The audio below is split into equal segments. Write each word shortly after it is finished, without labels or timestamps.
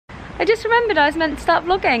I just remembered I was meant to start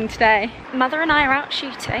vlogging today. Mother and I are out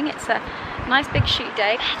shooting. It's a nice big shoot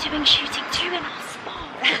day. They're doing shooting too in our spot.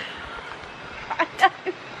 I know.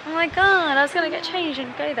 Oh my god, I was gonna get changed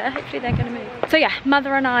and go there. Hopefully they're gonna move. So yeah,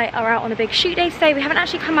 Mother and I are out on a big shoot day today. We haven't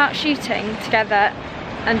actually come out shooting together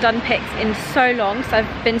and done pics in so long, so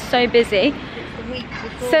I've been so busy. It's the week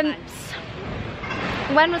before Since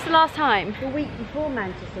when was the last time? The week before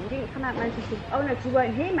Manchester. We didn't come out Manchester. Oh no, because you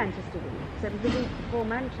weren't here Manchester week. So it was the week before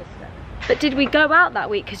Manchester. But did we go out that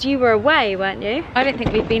week? Because you were away, weren't you? I don't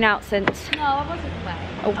think we've been out since... No, I wasn't away.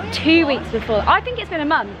 Oh, 2 weeks before. I think it's been a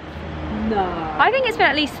month. No. I think it's been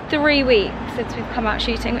at least 3 weeks since we've come out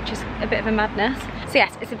shooting, which is a bit of a madness. So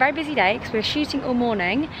yes, it's a very busy day because we're shooting all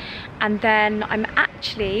morning, and then I'm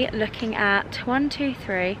actually looking at 1, 2,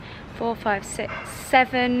 3, 4, 5, 6,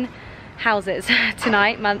 7 houses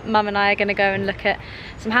tonight. Mum and I are going to go and look at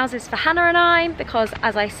some houses for Hannah and I, because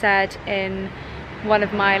as I said in one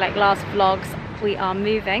of my last vlogs, we are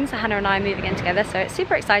moving. So Hannah and I are moving in together, so it's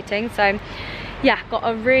super exciting. So yeah, got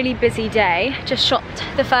a really busy day. Just shot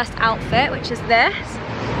the first outfit, which is this.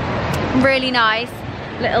 Really nice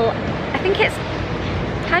little, I think it's,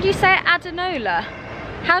 how do you say it? Adenola.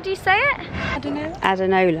 How do you say it? Adenola?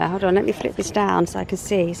 Adenola. Hold on, let me flip this down so I can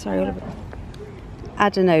see. Sorry.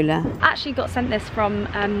 Adenola. Actually got sent this from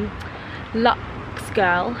Luxe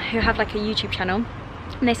girl, who have a YouTube channel.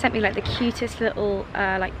 And they sent me the cutest little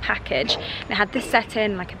package. It had this set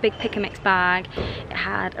in, a big pick and mix bag. It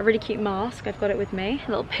had a really cute mask. I've got it with me. A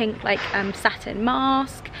little pink satin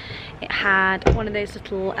mask. It had one of those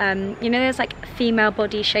little, you know, those female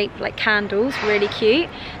body shaped candles, really cute.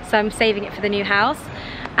 So I'm saving it for the new house.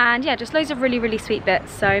 And yeah, just loads of really sweet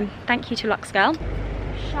bits. So thank you to Luxe girl.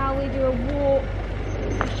 Shall we do a walk?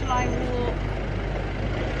 Shall I walk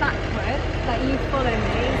backwards? You follow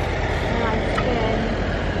me and I spin.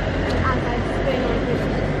 As I spin on this,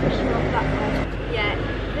 just push me off that way. Yeah.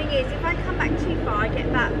 The thing is, if I come back too far, I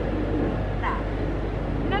get that.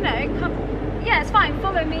 No, come. Yeah, it's fine.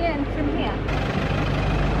 Follow me in from here.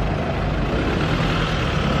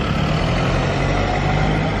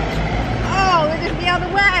 Oh, we're just the other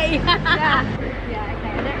way. Yeah. Yeah.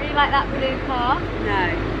 Okay. I don't really like that blue car. No.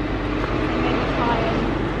 So maybe try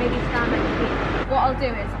and stand next to it. What I'll do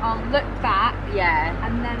is I'll look back. Yeah.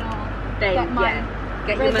 And then I'll get my.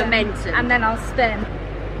 Get your momentum. And then I'll spin.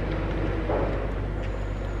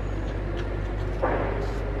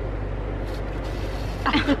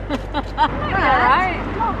 Alright.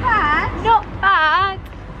 Not bad. Not bad.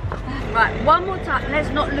 Right, one more time. Let's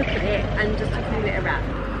not look at it and just pull it around.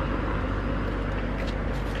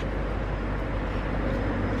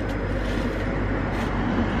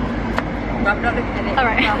 Right, I'm not looking at it.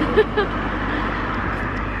 Alright.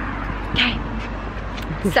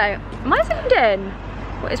 Okay. So, am I zoomed in?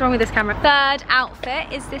 What is wrong with this camera? Third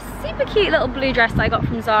outfit is this super cute little blue dress that I got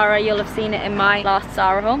from Zara. You'll have seen it in my last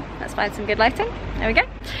Zara haul. Let's find some good lighting. There we go.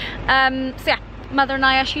 So yeah, Mother and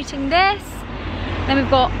I are shooting this. Then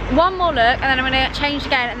we've got one more look, and then I'm going to change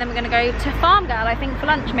again, and then we're going to go to Farm Girl, I think, for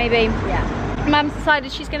lunch maybe. Yeah. Mum's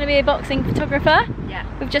decided she's going to be a boxing photographer. Yeah.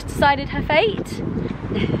 We've just decided her fate.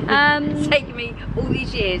 It's taken me all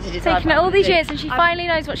these years to decide. Taken her all these years, and she finally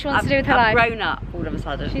knows what she wants to do with her life. I've grown up all of a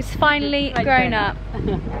sudden. She's finally grown up.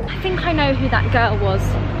 I think I know who that girl was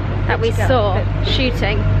that we saw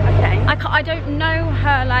shooting. Okay. I don't know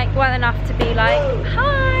her well enough to be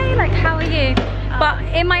hi, how are you? But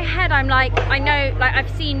in my head I'm I know, I've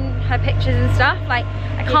seen her pictures and stuff. I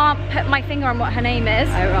can't put my finger on what her name is.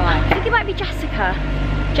 Oh right. I think it might be Jessica.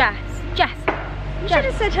 Jess. You should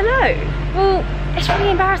have said hello. Well, it's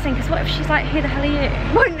really embarrassing because what if she's who the hell are you?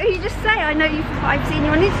 Why don't you just say, I know you, I've seen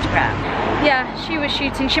you on Instagram. Yeah, she was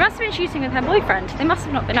shooting. She must have been shooting with her boyfriend. They must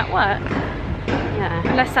have not been at work. Yeah.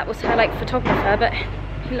 Unless that was her photographer, but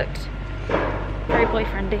he looked very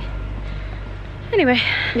boyfriendy. Anyway,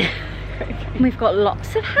 we've got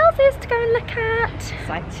lots of houses to go and look at.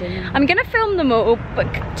 Exciting. I'm gonna film them all, but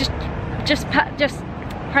just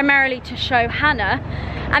primarily to show Hannah,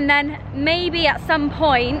 and then maybe at some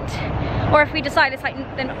point, or if we decide it's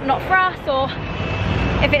they're not for us, or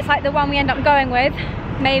if it's the one we end up going with,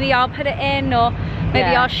 maybe I'll put it in, or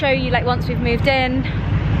maybe I'll show you once we've moved in.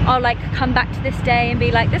 I'll come back to this day and be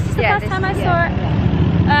this is the first time I saw it.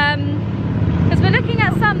 Because we're looking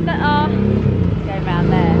at some that are Go around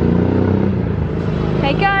there.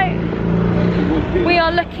 There you go. We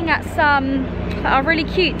are looking at some that are really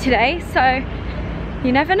cute today, so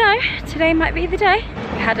you never know, today might be the day.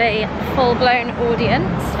 We had a full-blown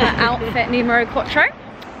audience for outfit numero 4.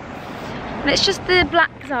 And it's just the black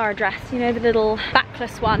Zara dress, you know, the little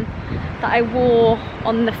backless one. that I wore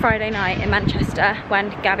on the Friday night in Manchester when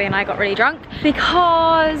Gabby and I got really drunk,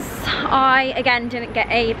 because I, again, didn't get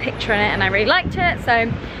a picture in it and I really liked it, so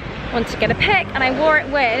I wanted to get a pic, and I wore it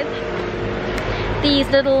with these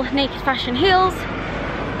little naked fashion heels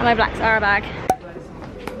and my black Zara bag.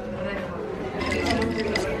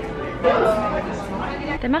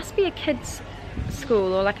 There must be a kids'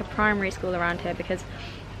 school or like a primary school around here, because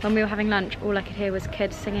when we were having lunch, all I could hear was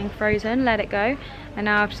kids singing Frozen, Let It Go, and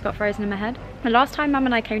now I've just got Frozen in my head. The last time Mum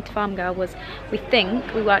and I came to Farm Girl was, we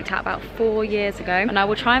worked out about 4 years ago, and I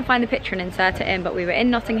will try and find the picture and insert it in, but we were in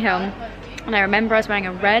Notting Hill, and I remember I was wearing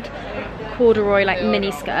a red corduroy like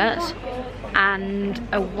mini skirt and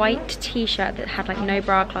a white t-shirt that had like no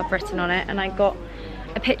bra club written on it, and I got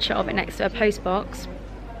a picture of it next to a post box.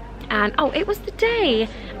 And oh, it was the day,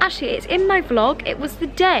 actually it's in my vlog, it was the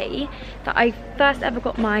day that I first ever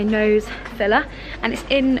got my nose filler, and it's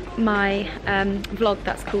in my vlog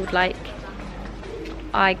that's called like,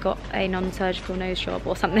 I got a non-surgical nose job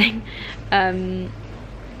or something. And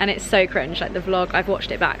it's so cringe, like the vlog, I've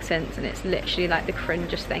watched it back since, and it's literally like the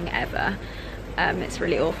cringest thing ever. It's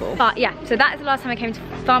really awful. But yeah, so that is the last time I came to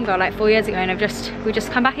Farm Girl, like 4 years ago, and we just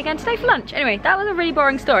come back again today for lunch. Anyway, that was a really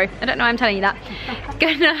boring story. I don't know why I'm telling you that.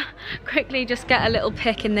 Gonna quickly just get a little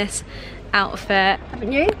pic in this outfit.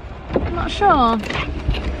 Haven't you? I'm not sure.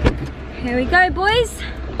 Here we go, boys.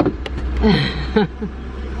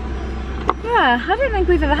 Yeah, I don't think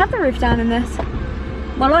we've ever had the roof down in this.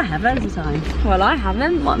 Well, I have loads of times. Well, I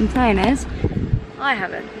haven't. What I'm saying is, I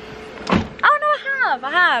haven't. Oh no,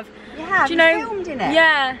 I have. You have? Do you know, filmed in it?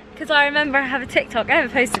 Yeah, because I remember I have a TikTok, I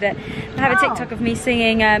haven't posted it. I have a TikTok of me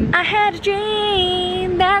singing, I had a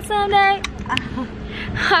dream that someday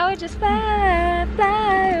I would just fly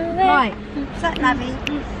away. Right, is that Navy?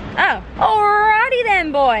 Oh, alrighty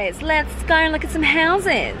then, boys. Let's go and look at some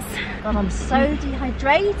houses. God, I'm so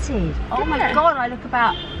dehydrated. Oh my God, I look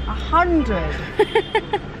about 100.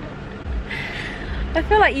 I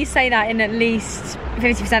feel like you say that in at least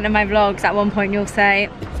 50% of my vlogs. At one point you'll say,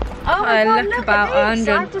 oh my God, look about 100.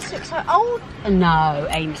 I just look so old. No,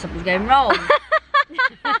 Amy, something's going wrong.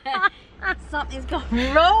 Something's gone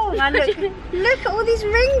wrong. I look at all these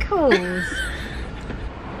wrinkles.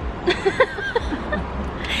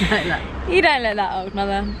 You don't look that old,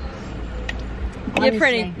 mother. Honestly. You're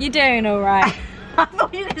pretty. You're doing all right. I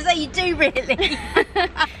thought you were going to say you do really.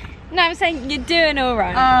 No, I'm saying you're doing all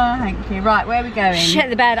right. Oh, thank you. Right, where are we going? Shit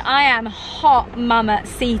the bed. I am hot mama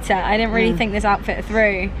Sita. I didn't really think this outfit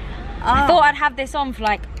through. I thought I'd have this on for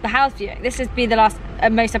like the house viewing. This would be the last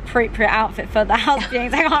most appropriate outfit for the house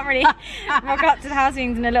viewings. I can't really rock up to the house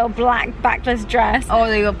viewings in a little black backless dress.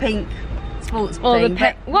 Or your pink sports or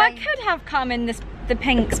thing. Well, I could have come in the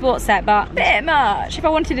pink sports set, but a bit much. If I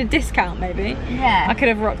wanted a discount, maybe. Yeah. I could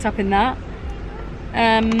have rocked up in that.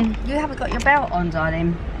 You haven't got your belt on,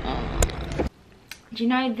 darling. Do you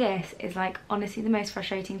know, this is like honestly the most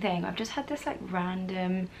frustrating thing. I've just had this like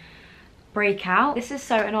random breakout. This is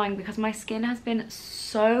so annoying because my skin has been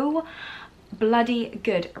so bloody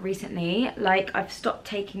good recently. Like, I've stopped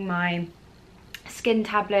taking my skin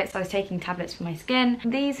tablets. I was taking tablets for my skin.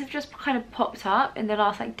 These have just kind of popped up in the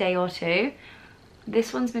last like day or two.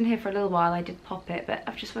 This one's been here for a little while. I did pop it, but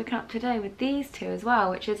I've just woken up today with these two as well,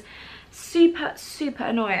 which is super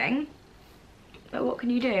annoying. But what can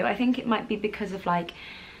you do? I think it might be because of like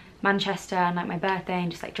Manchester and like my birthday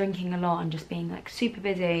and just like drinking a lot and just being like super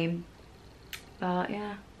busy. But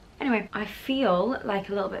yeah. Anyway, I feel like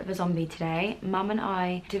a little bit of a zombie today. Mum and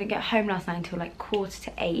I didn't get home last night until like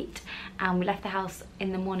 7:45, and we left the house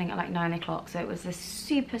in the morning at like 9 o'clock. So it was a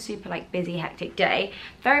super like busy, hectic day.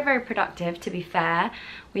 Very productive, to be fair.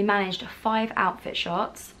 We managed 5 outfit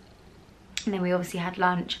shots. And then we obviously had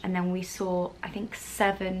lunch, and then we saw, I think,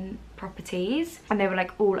 7 properties, and they were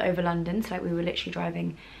like all over London, so like we were literally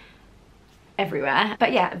driving everywhere.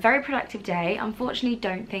 But yeah, very productive day. Unfortunately,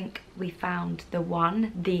 don't think we found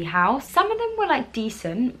the house. Some of them were like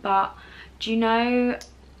decent, but do you know,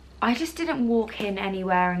 I just didn't walk in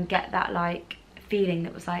anywhere and get that like feeling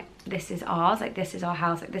that was like, this is ours, like this is our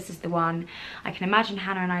house, like this is the one. I can imagine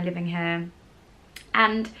Hannah and I living here.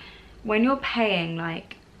 And when you're paying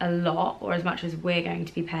like a lot, or as much as we're going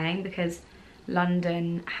to be paying, because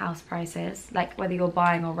London house prices, like whether you're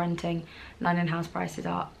buying or renting, London house prices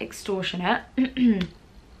are extortionate.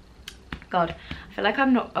 God, I feel like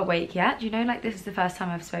I'm not awake yet. Do you know, like this is the first time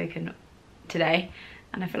I've spoken today,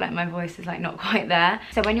 and I feel like my voice is like not quite there.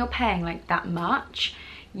 So when you're paying like that much,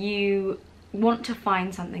 you want to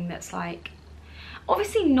find something that's like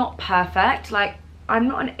obviously not perfect. Like, I'm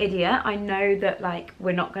not an idiot. I know that like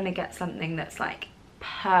we're not gonna get something that's like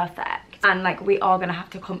perfect. And like, we are gonna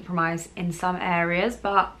have to compromise in some areas,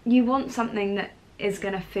 but you want something that is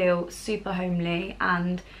gonna feel super homely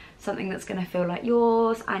and something that's gonna feel like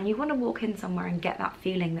yours, and you want to walk in somewhere and get that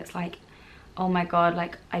feeling that's like, oh my god,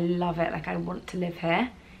 like I love it, like I want to live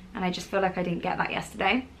here. And I just feel like I didn't get that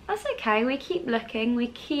yesterday. That's okay, we keep looking, we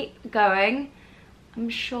keep going. I'm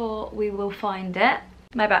sure we will find it.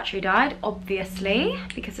 My battery died, obviously,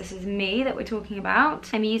 because this is me that we're talking about.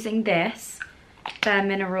 I'm using this Bare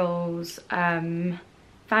Minerals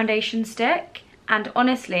foundation stick, and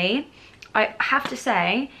honestly, I have to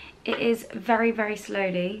say, it is very, very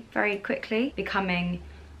slowly, very quickly becoming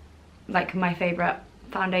like my favourite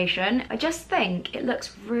foundation. I just think it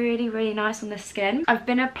looks really, really nice on the skin. I've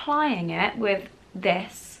been applying it with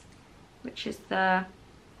this, which is the,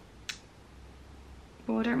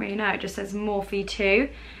 well, I don't really know, it just says Morphe 2.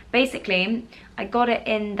 Basically, I got it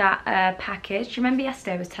in that package. Do you remember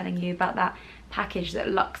yesterday I was telling you about that package that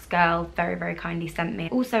Luxe girl very, very kindly sent me?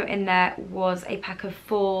 Also in there was a pack of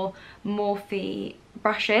 4 Morphe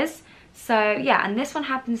brushes. So yeah, and this one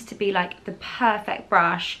happens to be like the perfect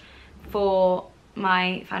brush for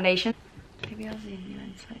my foundation. Maybe I'll zoom you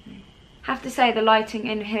in slightly. Have to say, the lighting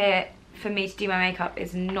in here for me to do my makeup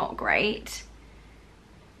is not great,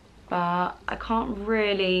 but I can't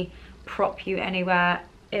really prop you anywhere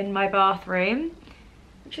in my bathroom,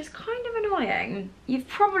 which is kind of annoying. You've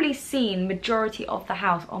probably seen majority of the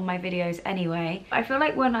house on my videos anyway. I feel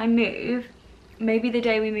like when I move, maybe the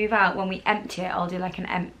day we move out, when we empty it, I'll do like an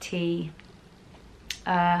empty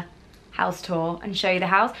house tour and show you the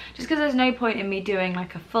house, just because there's no point in me doing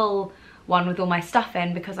like a full one with all my stuff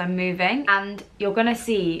in, because I'm moving and you're gonna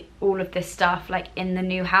see all of this stuff like in the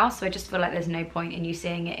new house, so I just feel like there's no point in you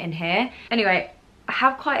seeing it in here. Anyway, I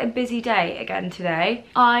have quite a busy day again today.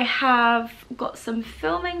 I have got some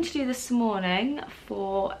filming to do this morning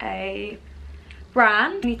for a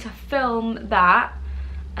brand. I need to film that,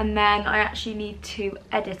 and then I actually need to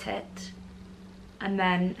edit it and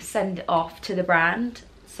then send it off to the brand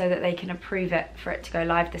so that they can approve it for it to go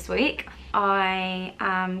live this week. I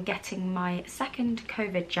am getting my second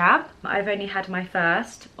COVID jab. I've only had my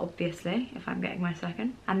first, obviously, if I'm getting my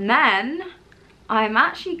second. And then I'm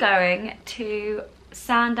actually going to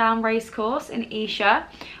Sandown Racecourse in Esher,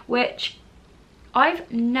 which I've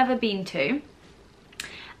never been to.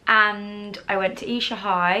 And I went to Esher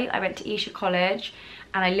High, I went to Esher College,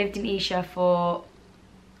 and I lived in Esher for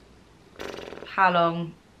how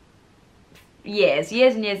long? Years and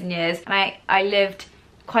years and years. And I lived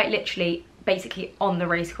quite literally basically on the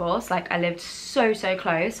racecourse. Like, I lived so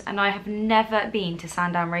close, and I have never been to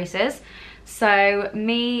Sandown races. So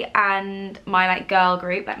me and my like girl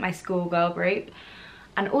group, like my school girl group,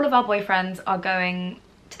 and all of our boyfriends are going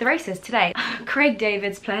to the races today. Craig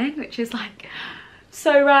David's playing, which is like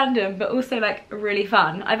so random but also like really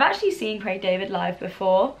fun. I've actually seen Craig David live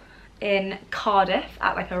before in Cardiff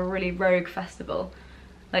at like a really rogue festival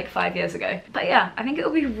like 5 years ago. But yeah, I think it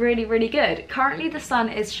will be really good. Currently the sun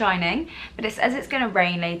is shining, but it says it's going to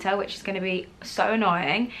rain later, which is going to be so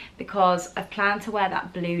annoying because I've planned to wear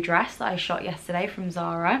that blue dress that I shot yesterday from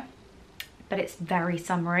Zara, but it's very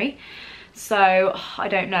summery, so I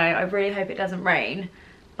don't know. I really hope it doesn't rain,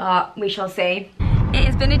 but we shall see. It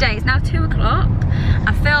has been a day. It's now 2 o'clock.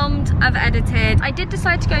 I've filmed, I've edited. I did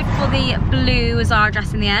decide to go for the blue Zara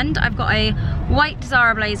dress in the end. I've got a white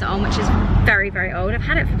Zara blazer on, which is very old. I've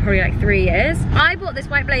had it for probably like 3 years. I bought this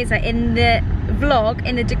white blazer in the vlog,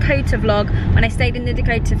 in the Dakota vlog, when I stayed in the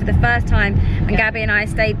Dakota for the first time, and Gabby and I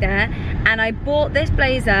stayed there. And I bought this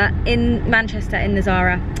blazer in Manchester in the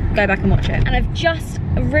Zara. Go back and watch it. And I've just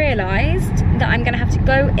realised that I'm gonna have to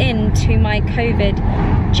go into my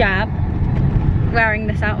COVID jab wearing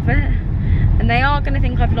this outfit, and they are going to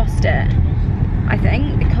think I've lost it, I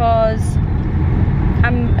think, because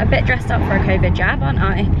I'm a bit dressed up for a COVID jab, aren't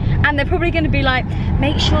I? And they're probably going to be like,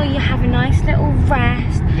 make sure you have a nice little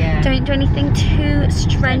rest, don't do anything too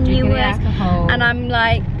strenuous. And I'm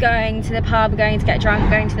like going to the pub, going to get drunk,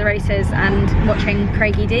 going to the races and watching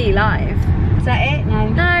Craigie D live. Is that it?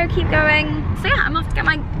 No, keep going. So yeah, I'm off to get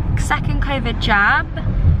my second COVID jab,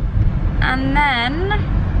 and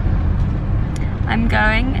then I'm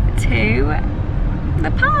going to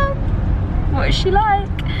the pub. What is she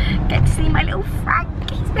like? Get to see my little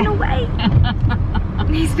Frank. He's been away.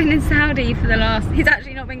 He's been in Saudi for the last, he's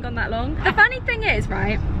actually not been gone that long. The funny thing is,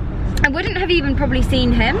 right, I wouldn't have even probably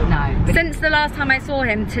seen him. No. Since the last time I saw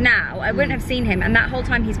him to now, I wouldn't have seen him, and that whole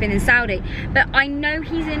time he's been in Saudi. But I know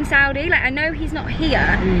he's in Saudi, like I know he's not here,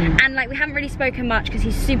 and like we haven't really spoken much because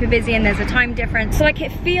he's super busy and there's a time difference. So like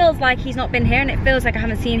it feels like he's not been here, and it feels like I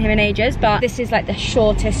haven't seen him in ages, but this is like the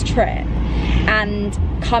shortest trip. and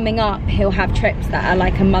coming up he'll have trips that are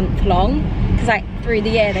like a month long, because like through the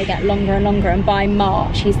year they get longer and longer, and by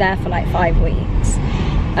March he's there for like 5 weeks,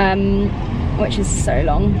 which is so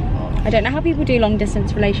long. I don't know how people do long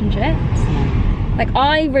distance relationships. Like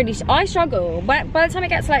I struggle. By the time it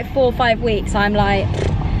gets like 4 or 5 weeks, I'm like,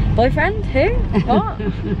 boyfriend? Who? What?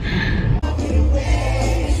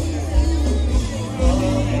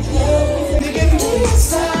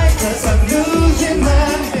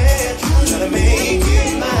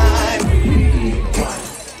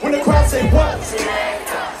 When the crowd say what?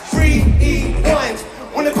 3, 1.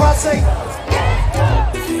 When the crowd say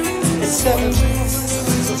it's 7,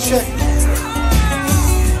 so check.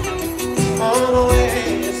 On the way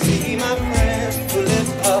to see my friends, who live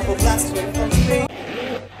a couple blocks away from me.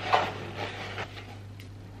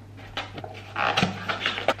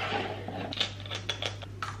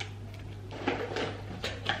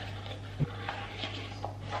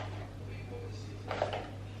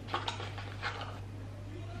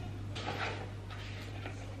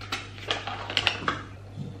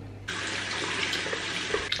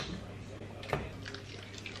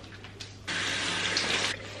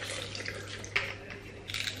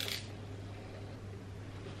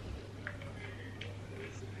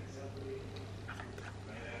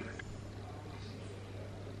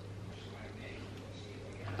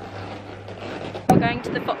 Going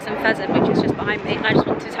to the Fox and Pheasant, which is just behind me, and I just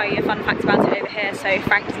want to tell you a fun fact about it over here, so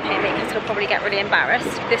Frank doesn't hear me because he'll probably get really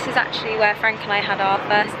embarrassed. This is actually where Frank and I had our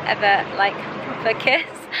first ever like proper kiss,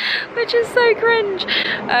 which is so cringe,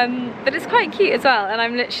 but it's quite cute as well, and I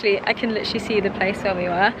can literally see the place where we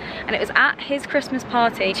were, and it was at his Christmas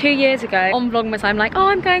party 2 years ago. On Vlogmas I'm like, oh,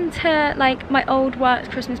 I'm going to like my old work's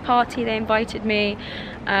Christmas party, they invited me,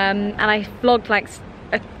 and I vlogged like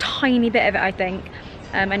a tiny bit of it, I think.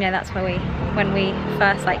 And yeah, that's where when we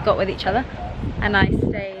first like got with each other, and I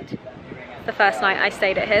stayed, the first night I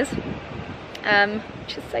stayed at his,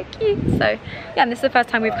 which is so cute. So yeah, and this is the first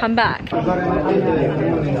time we've come back.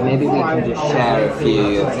 Maybe we can just share a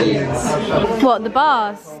few of these. What, the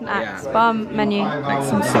bars? Snacks, Yeah. bar menu? Like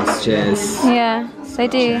some sausages. Yeah, they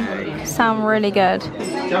do sound really good.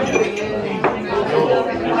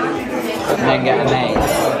 And then get a maze.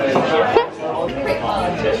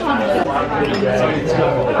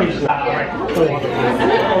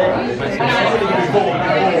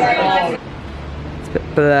 It's a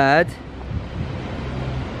bit blurred.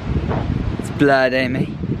 It's blurred,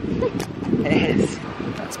 Amy. It is.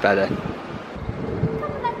 That's better.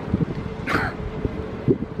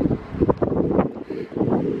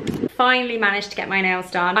 Finally managed to get my nails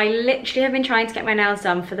done. I literally have been trying to get my nails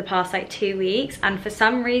done for the past like 2 weeks, and for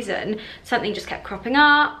some reason something just kept cropping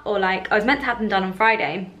up, or like I was meant to have them done on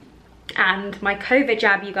Friday, and my COVID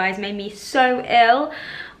jab, you guys, made me so ill.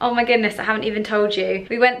 Oh my goodness, I haven't even told you.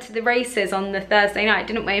 We went to the races on the Thursday night,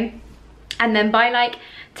 didn't we? And then by like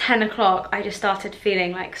 10 o'clock I just started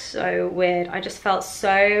feeling like so weird. I just felt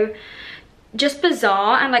so just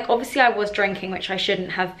bizarre, and like obviously I was drinking, which I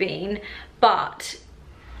shouldn't have been, but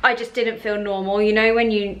I just didn't feel normal, you know, when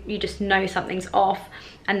you just know something's off.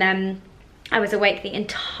 And then I was awake the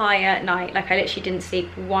entire night, like I literally didn't sleep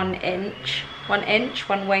 1 inch,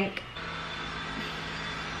 1 wink.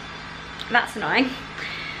 That's annoying.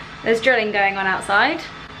 There's drilling going on outside.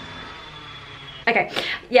 Okay,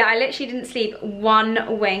 yeah, I literally didn't sleep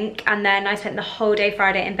 1 wink, and then I spent the whole day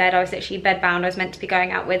Friday in bed. I was literally bed bound. I was meant to be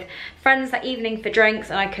going out with friends that evening for drinks,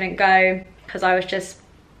 and I couldn't go because I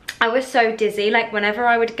was so dizzy. Like whenever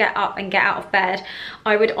I would get up and get out of bed,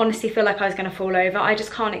 I would honestly feel like I was gonna fall over. I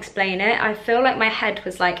just can't explain it. I feel like my head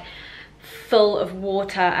was like full of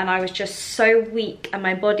water, and I was just so weak, and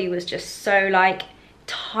my body was just so like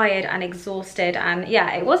tired and exhausted, and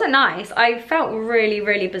yeah, it wasn't nice. I felt really,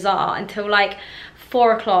 really bizarre until like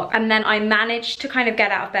 4 o'clock, and then I managed to kind of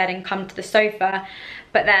get out of bed and come to the sofa,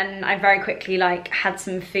 but then I very quickly like had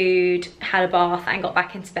some food, had a bath, and got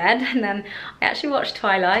back into bed. And then I actually watched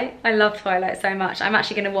Twilight. I love Twilight so much. I'm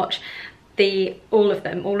actually going to watch all of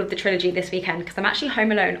the trilogy this weekend, because I'm actually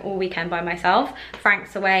home alone all weekend by myself.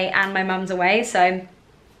 Frank's away and my mum's away, so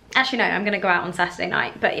actually no, I'm gonna go out on Saturday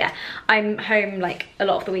night, but yeah, I'm home like a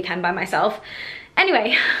lot of the weekend by myself.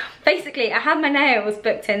 Anyway, basically I had my nails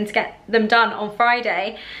booked in to get them done on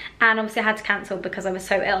Friday, and obviously I had to cancel because I was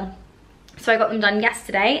so ill. So I got them done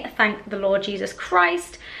yesterday, thank the Lord Jesus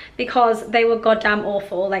Christ, because they were goddamn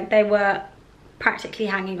awful. Like they were practically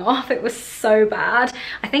hanging off. It was so bad.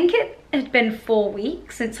 I think it had been 4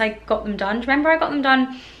 weeks since I got them done. Do you remember I got them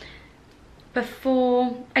done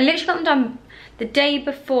before? I literally got them done the day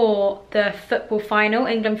before the football final,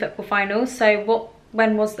 England football final. So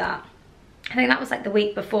when was that? I think that was like the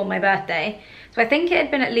week before my birthday. So I think it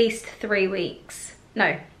had been at least 3 weeks.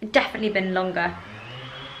 No, it'd definitely been longer.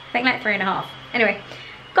 I think like 3.5. Anyway,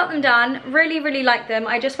 got them done. Really, really like them.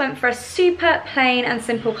 I just went for a super plain and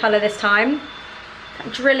simple colour this time.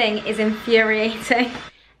 That drilling is infuriating.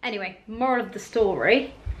 Anyway, moral of the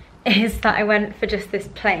story is that I went for just this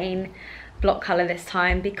plain block colour this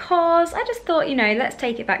time because I just thought, you know, let's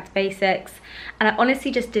take it back to basics. And I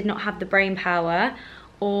honestly just did not have the brain power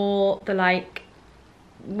or the like,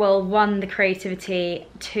 well, one, the creativity,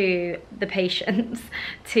 two, the patience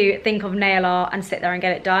to think of nail art and sit there and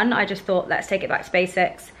get it done. I just thought, let's take it back to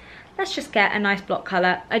basics. Let's just get a nice block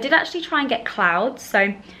colour. I did actually try and get clouds.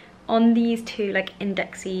 So on these two like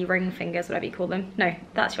indexy ring fingers, whatever you call them. No,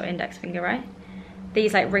 that's your index finger, right?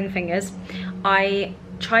 These like ring fingers. I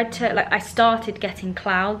tried to, like, I started getting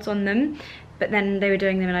clouds on them, but then they were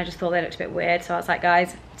doing them and I just thought they looked a bit weird. So I was like,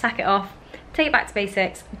 guys, sack it off, take it back to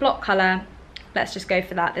basics, block colour. Let's just go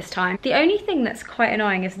for that this time. The only thing that's quite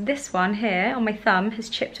annoying is this one here on my thumb has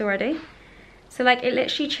chipped already. So like it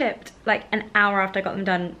literally chipped like an hour after I got them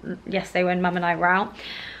done yesterday when Mum and I were out,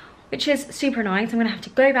 which is super annoying. So I'm gonna have to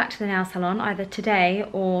go back to the nail salon either today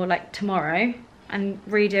or like tomorrow and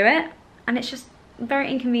redo it. And it's just very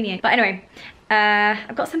inconvenient. But anyway,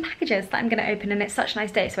 I've got some packages that I'm gonna open and it's such a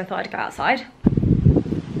nice day, so I thought I'd go outside.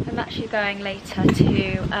 I'm actually going later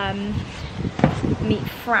to meet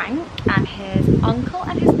Frank and his uncle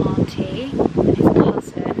and his auntie and his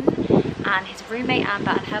cousin and his roommate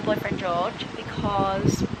Amber and her boyfriend George,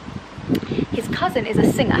 because his cousin is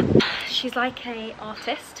a singer. She's like a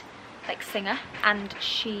artist, like singer, and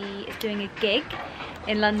she is doing a gig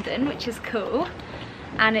in London, which is cool.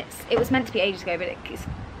 And it was meant to be ages ago, but it's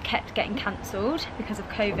kept getting cancelled because of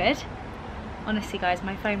COVID. Honestly guys,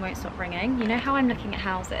 my phone won't stop ringing. You know how I'm looking at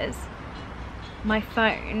houses? My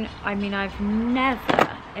phone, I mean, I've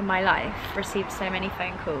never in my life received so many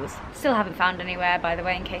phone calls. Still haven't found anywhere, by the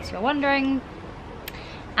way, in case you're wondering.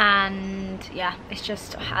 And yeah, it's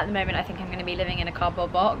just, at the moment I think I'm going to be living in a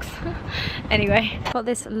cardboard box. Anyway, got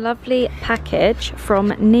this lovely package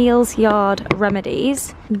from Neil's Yard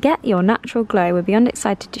Remedies. Get your natural glow. We're beyond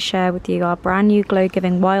excited to share with you our brand new glow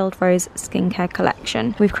giving Wild Rose skincare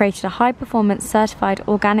collection. We've created a high performance certified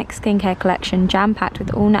organic skincare collection jam packed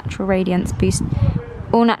with all natural radiance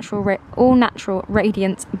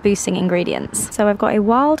radiance boosting ingredients. So I've got a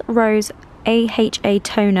Wild Rose AHA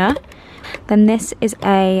toner. Then this is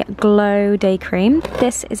a glow day cream.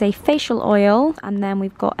 This is a facial oil, and then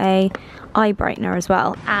we've got a eye brightener as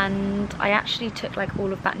well. And I actually took like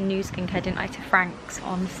all of that new skincare, didn't I, to Frank's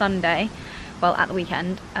on Sunday. Well, at the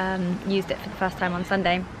weekend. Used it for the first time on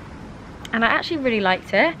Sunday, and I actually really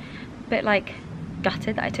liked it. A bit like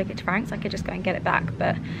gutted that I took it to Frank's. I could just go and get it back,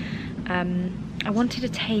 but I wanted to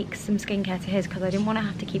take some skincare to his because I didn't want to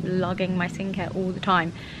have to keep lugging my skincare all the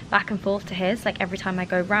time back and forth to his, like every time I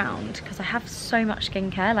go round, because I have so much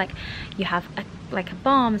skincare. Like you have a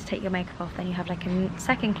balm to take your makeup off, then you have like a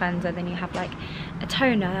second cleanser, then you have like a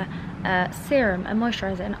toner, a serum, a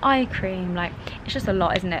moisturizer, an eye cream. Like it's just a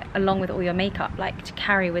lot, isn't it, along with all your makeup, like to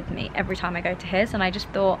carry with me every time I go to his. And I just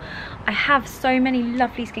thought, I have so many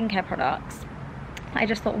lovely skincare products. I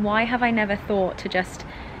just thought, why have I never thought to just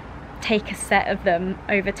take a set of them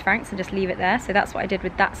over to Frank's and just leave it there? So that's what I did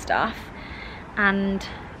with that stuff. And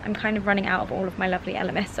I'm kind of running out of all of my lovely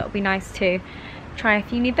LMS, so it'll be nice to try a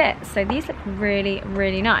few new bits. So these look really,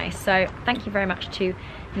 really nice. So thank you very much to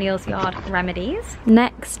Neil's Yard Remedies.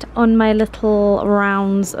 Next on my little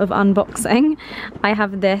rounds of unboxing, I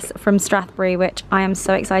have this from Strathberry, which I am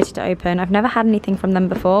so excited to open. I've never had anything from them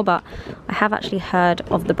before, but I have actually heard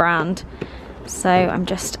of the brand. So I'm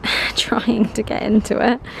just trying to get into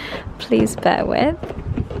it. Please bear with.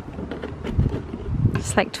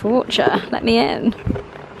 It's like torture. Let me in.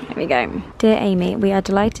 Here we go. Dear Amy, we are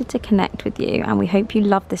delighted to connect with you and we hope you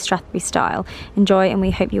love this Strathberry style. Enjoy, and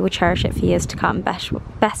we hope you will cherish it for years to come. Best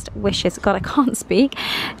wishes. God, I can't speak.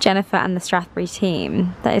 Jennifer and the Strathberry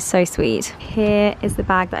team. That is so sweet. Here is the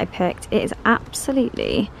bag that I picked. It is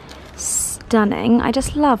absolutely stunning. I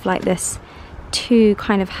just love like this two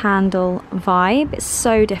kind of handle vibe. It's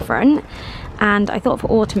so different, and I thought for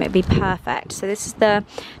autumn it'd be perfect. So this is the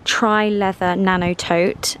tri-leather nano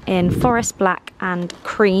tote in forest black and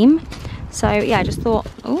cream. So yeah, I just thought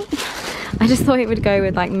it would go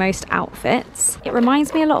with like most outfits. It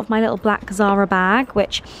reminds me a lot of my little black Zara bag,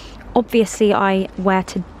 which obviously I wear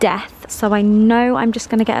to death, so I know I'm just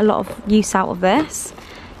going to get a lot of use out of this.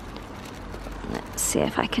 Let's see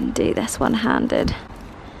if I can do this one-handed.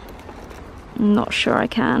 I'm not sure I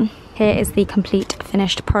can. Here is the complete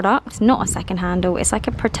finished product, not a second handle. It's like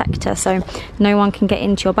a protector, so no one can get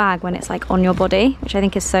into your bag when it's like on your body, which I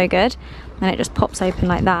think is so good. And it just pops open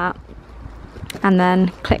like that and then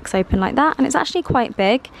clicks open like that, and it's actually quite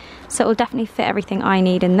big, so it will definitely fit everything I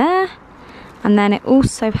need in there. And then it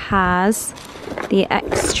also has the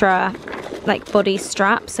extra like body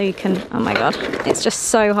strap, so you can, oh my god, it's just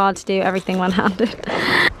so hard to do everything one-handed.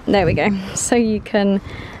 There we go. So you can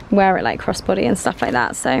wear it like crossbody and stuff like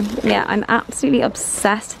that. So yeah, I'm absolutely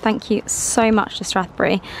obsessed. Thank you so much to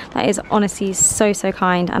Strathberry. That is honestly so, so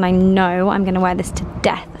kind, and I know I'm gonna wear this to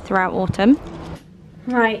death throughout autumn.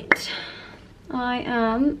 Right, I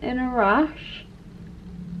am in a rush,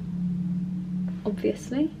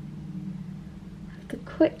 obviously. To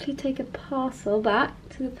quickly take a parcel back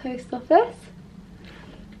to the post office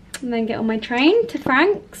and then get on my train to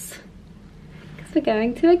Frank's because we're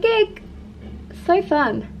going to a gig. So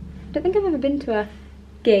fun. I don't think I've ever been to a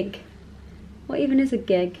gig. What even is a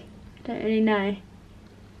gig? I don't really know.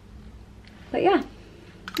 But yeah,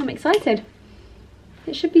 I'm excited.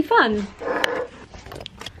 It should be fun.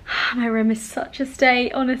 My room is such a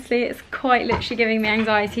state, honestly. It's quite literally giving me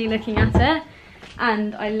anxiety looking at it.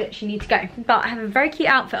 And I literally need to go. But I have a very cute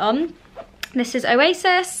outfit on. This is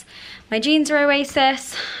Oasis. My jeans are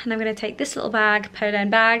Oasis. And I'm gonna take this little bag, Polo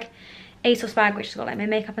bag, ASOS bag, which has got like my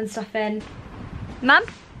makeup and stuff in. Mum?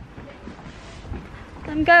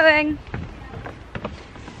 I'm going.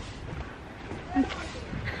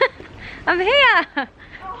 I'm here.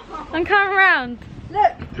 I'm coming around.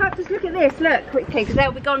 Look, just look at this, look, quickly, because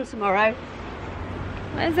they'll be gone tomorrow.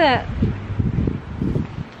 What is it?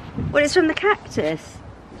 Well, it's from the cactus.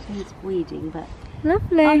 So it's weeding, but...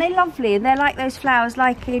 Lovely. Aren't they lovely? And they're like those flowers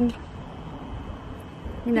like in,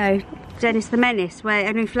 you know, Dennis the Menace, where it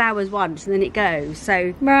only flowers once and then it goes.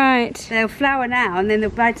 So right. They'll flower now, and then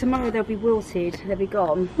by tomorrow they'll be wilted. They'll be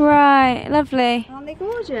gone. Right, lovely. Aren't they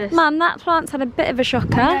gorgeous? Mum, that plant's had a bit of a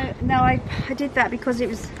shocker. No, I did that because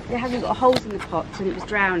it hasn't got holes in the pots and it was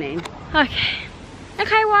drowning. Okay.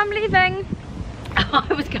 Okay, well, I'm leaving.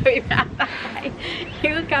 I was going round that way.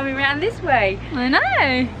 You were coming round this way. I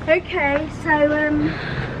know. Okay, so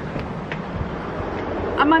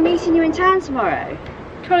am I meeting you in town tomorrow?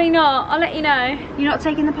 Probably not. I'll let you know. You're not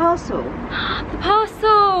taking the parcel? The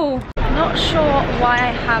parcel! I'm not sure why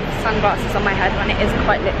I have sunglasses on my head when it is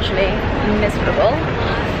quite literally miserable.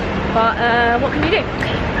 But what can you do?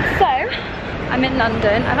 So, I'm in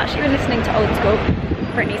London. I've actually been listening to old school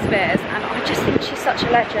Britney Spears, and I just think she's such a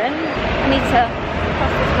legend. I need to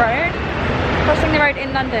cross this road. Crossing the road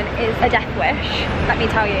in London is a death wish, let me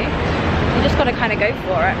tell you. You just gotta kind of go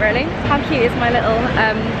for it, really. How cute is my little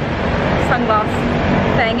sunglass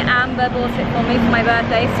thing? Amber bought it for me for my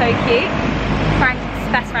birthday, so cute. Frank's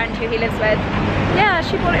best friend, who he lives with, yeah,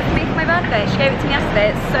 she bought it for me for my birthday. She gave it to me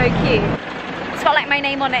yesterday, it's so cute. It's got like my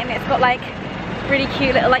name on it, and it's got like really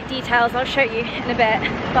cute little like details. I'll show you in a bit.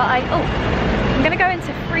 But I'm gonna go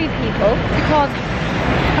into Free People because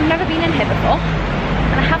I've never been in here before,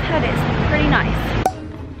 and I have heard it's pretty nice.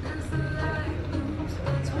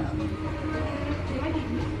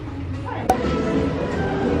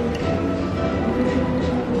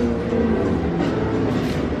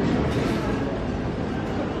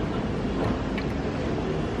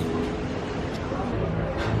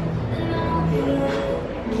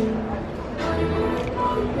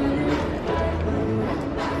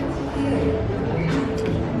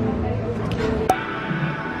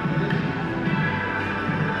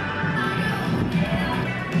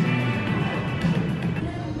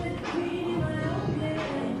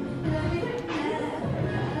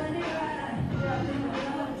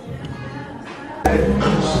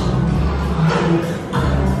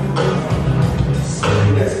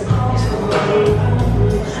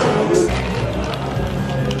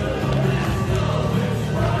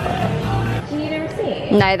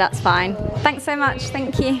 No, that's fine. Thanks so much,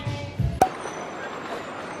 thank you.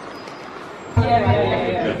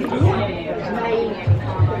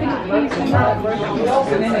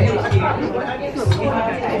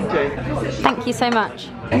 Thank you so much.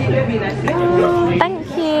 Thank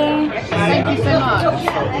you. Thank you so much.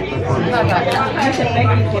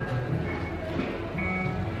 Perfect.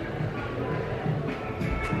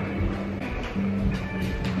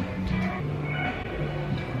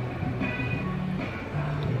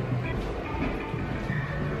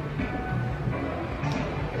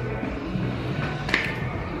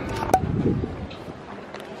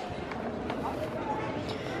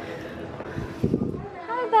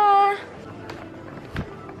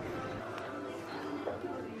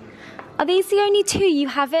 Are these the only 2 you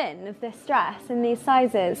have in of this dress in these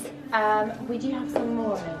sizes? We do have some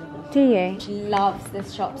more available. Do you? She loves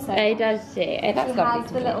this shop so It does see. That's she got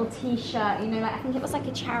has the little t-shirt, you know, like, I think it was like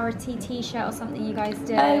a charity t-shirt or something you guys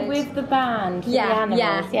did. Oh, with the band. Yeah, the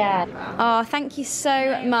animals, yeah. Oh, thank you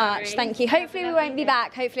so much. Thank you. Hopefully we won't be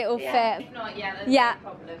back. Hopefully it will fit. If not, Yeah,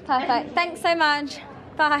 perfect. Thanks so much.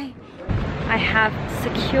 Bye. I have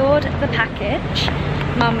secured the package.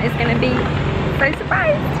 Mum is going to be so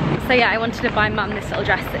surprised. So yeah, I wanted to buy Mum this little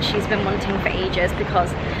dress that she's been wanting for ages because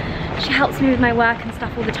she helps me with my work and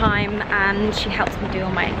stuff all the time, and she helps me do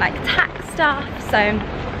all my like tax stuff. So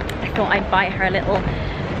I thought I'd buy her a little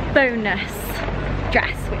bonus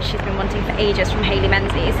dress which she's been wanting for ages from Hayley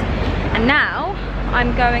Menzies. And now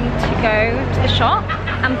I'm going to go to the shop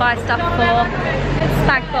and buy stuff for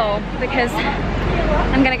Stag Ball because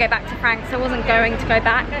I'm going to go back to Frank's. I wasn't going to go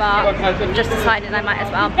back, but I've just decided I might as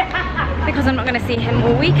well because I'm not going to see him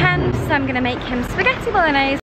all weekend, so I'm going to make him spaghetti bolognese.